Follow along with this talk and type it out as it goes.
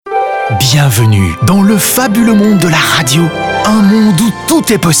Bienvenue dans le fabuleux monde de la radio. Un monde où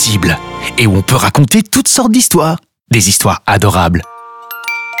tout est possible et où on peut raconter toutes sortes d'histoires. Des histoires adorables.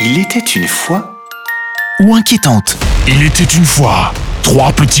 Il était une fois... Ou inquiétantes. Il était une fois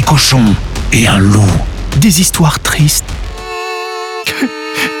 3 petits cochons et un loup. Des histoires tristes.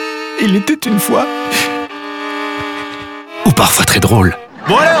 Il était une fois... Ou parfois très drôles.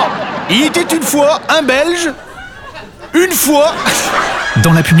 Bon alors, il était une fois un Belge. Une fois...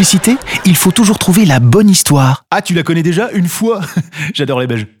 Dans la publicité, il faut toujours trouver la bonne histoire. Ah, tu la connais déjà une fois? J'adore les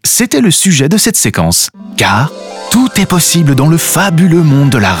Belges. C'était le sujet de cette séquence. Car tout est possible dans le fabuleux monde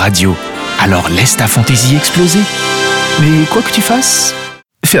de la radio. Alors laisse ta fantaisie exploser. Mais quoi que tu fasses,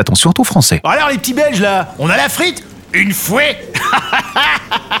 fais attention à ton français. Alors les petits Belges là, on a la frite? Une fouet.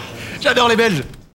 J'adore les Belges.